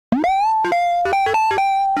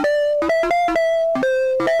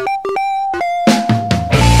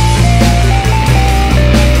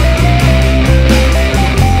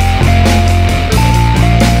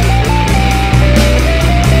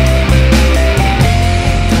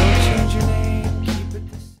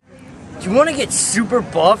want to get super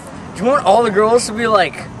buff? Do you want all the girls to be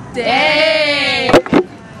like, dang?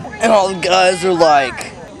 And all the guys are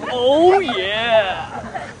like, oh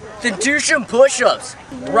yeah. Then do some push-ups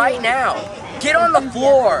right now. Get on the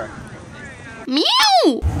floor.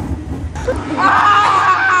 Meow!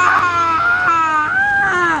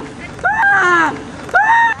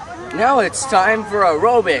 Now it's time for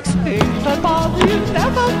aerobics.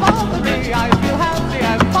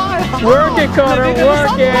 Work it, Connor,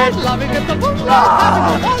 work it!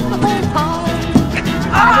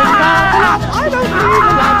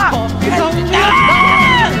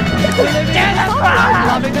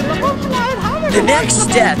 The next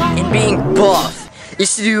step in being buff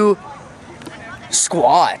is to do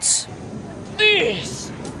squats.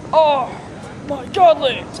 These are my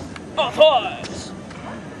godlings of thighs.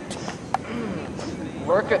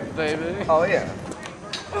 Work it, baby. Oh yeah.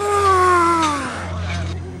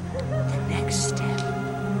 The next step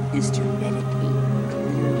is to meditate.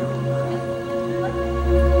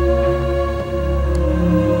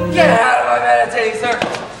 Get out of my meditating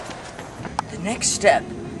circle! The next step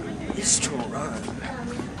is to run.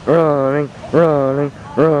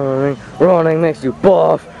 Running makes you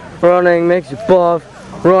buff. Running makes you buff.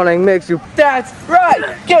 Running makes you. That's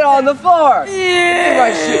right! Get on the floor! Yeah!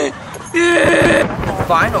 Right shoe. Yeah! The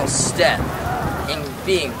final step in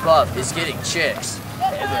being buff is getting chicks.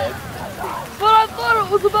 Hey, babe. But I thought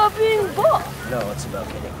it was about being buff. No, it's about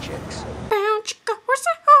getting chicks. Brown chicken, horse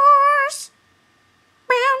a horse.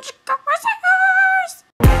 Brown chicken, horse a horse.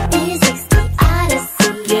 Music's the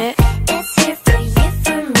Odyssey. Yeah. It's here for you,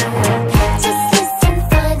 for me. Just listen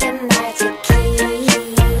for the magic key.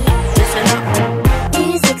 Listen up.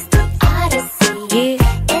 Music's the Odyssey.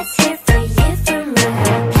 Yeah. It's here for you, for me.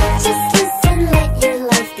 Just listen, let your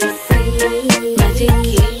life be free. Magic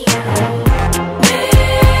key.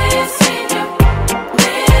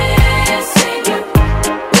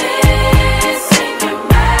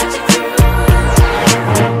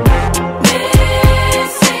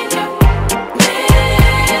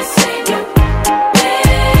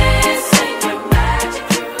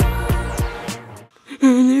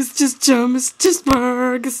 It's just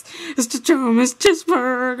burgers. It's just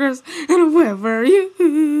burgers. And whoever you.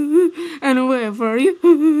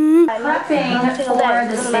 Prepping for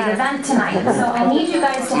this big event tonight, so I need you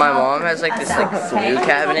guys to My help mom has like this like flu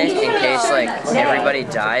cabinet in case like everybody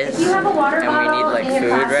dies If you have a water and we bottle need like in your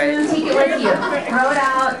food, classroom, right? take it with you. Throw it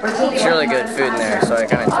out or take it It's really good food in there, so I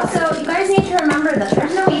kind of took it. Also, you guys need to remember that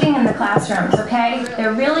there's no eating in the classrooms, okay?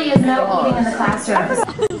 There really is no eating in the classrooms.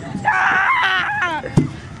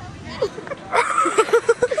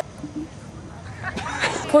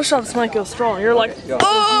 Push-ups make us strong. You're like, Go.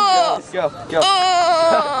 wow. That's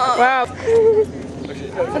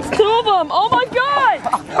 2 of them. Oh my god.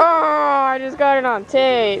 Oh, I just got it on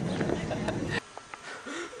tape.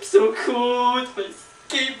 I'm so cool with my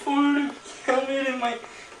skateboard helmet and my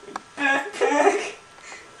backpack.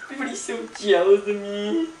 Everybody's so jealous of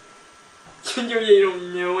me. Even though they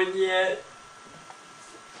don't know it yet.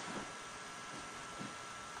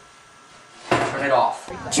 Turn it off.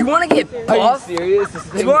 Do you want to get buff? Are you serious?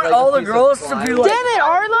 Do you want all the girls to be like, Damn it,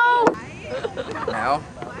 Arlo! now?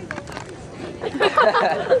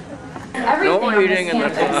 Everything on eating this in the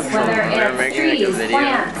campus, classroom. whether We're it's making like a trees, video.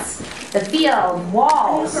 plants, the field,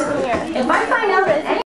 walls. If I find out that any